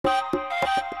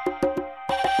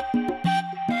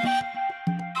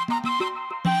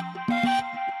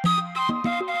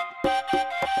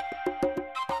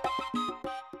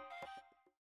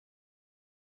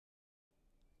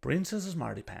Princess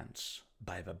Smartypants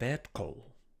by Babette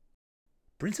Cole.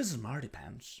 Princess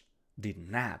Smartypants did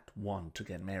not want to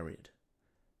get married.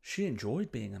 She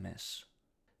enjoyed being a miss,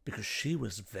 because she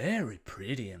was very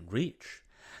pretty and rich,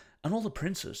 and all the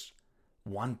princes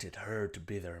wanted her to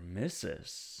be their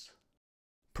missus.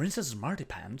 Princess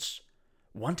Smartypants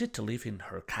wanted to live in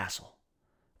her castle,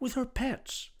 with her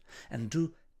pets, and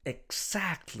do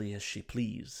exactly as she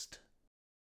pleased.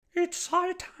 "It's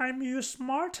high time you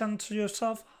smartened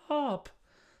yourself up,"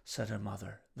 said her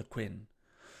mother, the queen.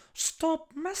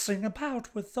 "Stop messing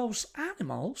about with those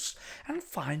animals and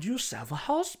find yourself a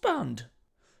husband."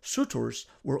 Suitors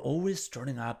were always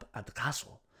turning up at the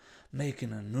castle,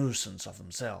 making a nuisance of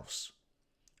themselves.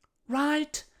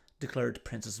 "Right," declared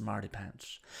Princess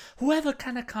Smartypants. "Whoever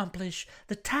can accomplish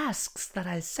the tasks that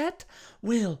I set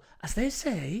will, as they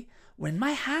say, win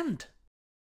my hand."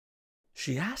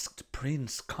 She asked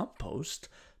Prince Compost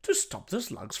to stop the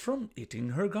slugs from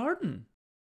eating her garden.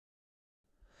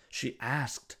 She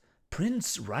asked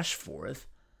Prince Rushforth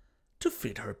to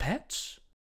feed her pets.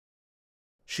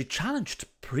 She challenged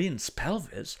Prince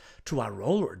Pelvis to a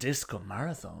roller disco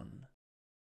marathon.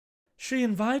 She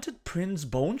invited Prince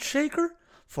Boneshaker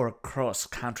for a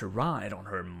cross-country ride on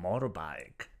her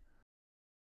motorbike.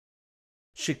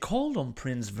 She called on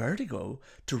Prince Vertigo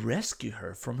to rescue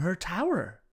her from her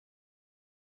tower.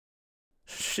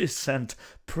 She sent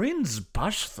Prince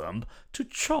Bushthumb to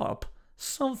chop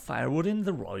some firewood in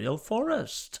the royal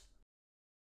forest.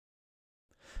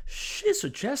 She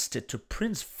suggested to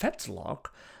Prince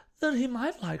Fetlock that he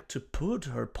might like to put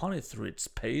her pony through its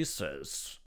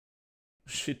paces.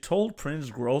 She told Prince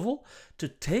Grovel to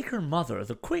take her mother,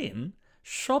 the queen,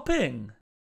 shopping.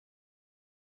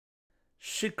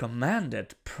 She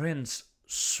commanded Prince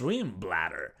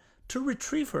Swimbladder to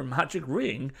retrieve her magic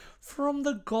ring from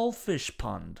the goldfish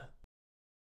pond.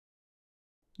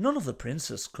 None of the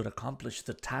princes could accomplish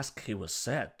the task he was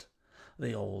set.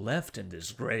 They all left in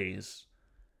disgrace.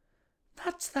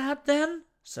 "That's that, then,"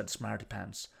 said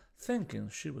Smartypants, thinking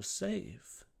she was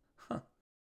safe.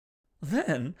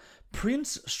 Then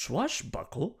Prince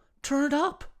Swashbuckle turned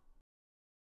up.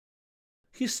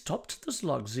 He stopped the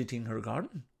slugs eating her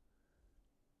garden,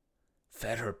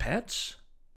 fed her pets,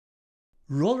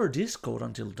 roller discoed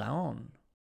until dawn,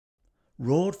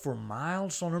 rode for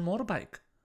miles on her motorbike.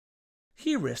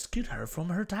 He rescued her from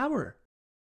her tower.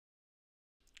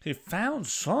 He found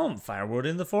some firewood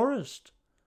in the forest.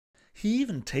 He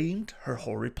even tamed her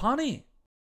hoary pony,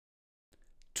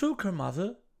 took her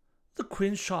mother, the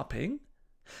queen, shopping,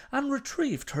 and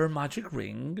retrieved her magic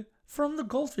ring from the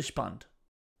goldfish pond.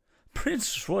 Prince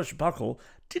Swashbuckle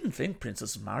didn't think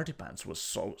Princess Smartypants was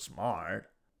so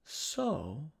smart,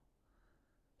 so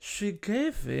she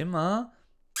gave him a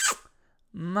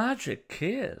magic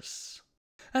kiss,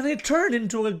 and he turned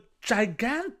into a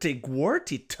gigantic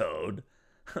warty toad.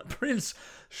 Prince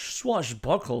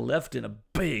Swashbuckle left in a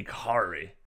big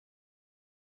hurry.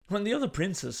 When the other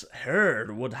princes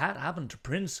heard what had happened to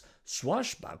Prince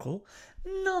Swashbuckle,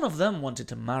 none of them wanted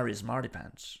to marry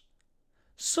Smartypants.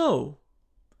 So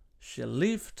she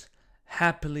lived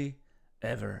happily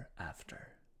ever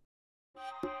after.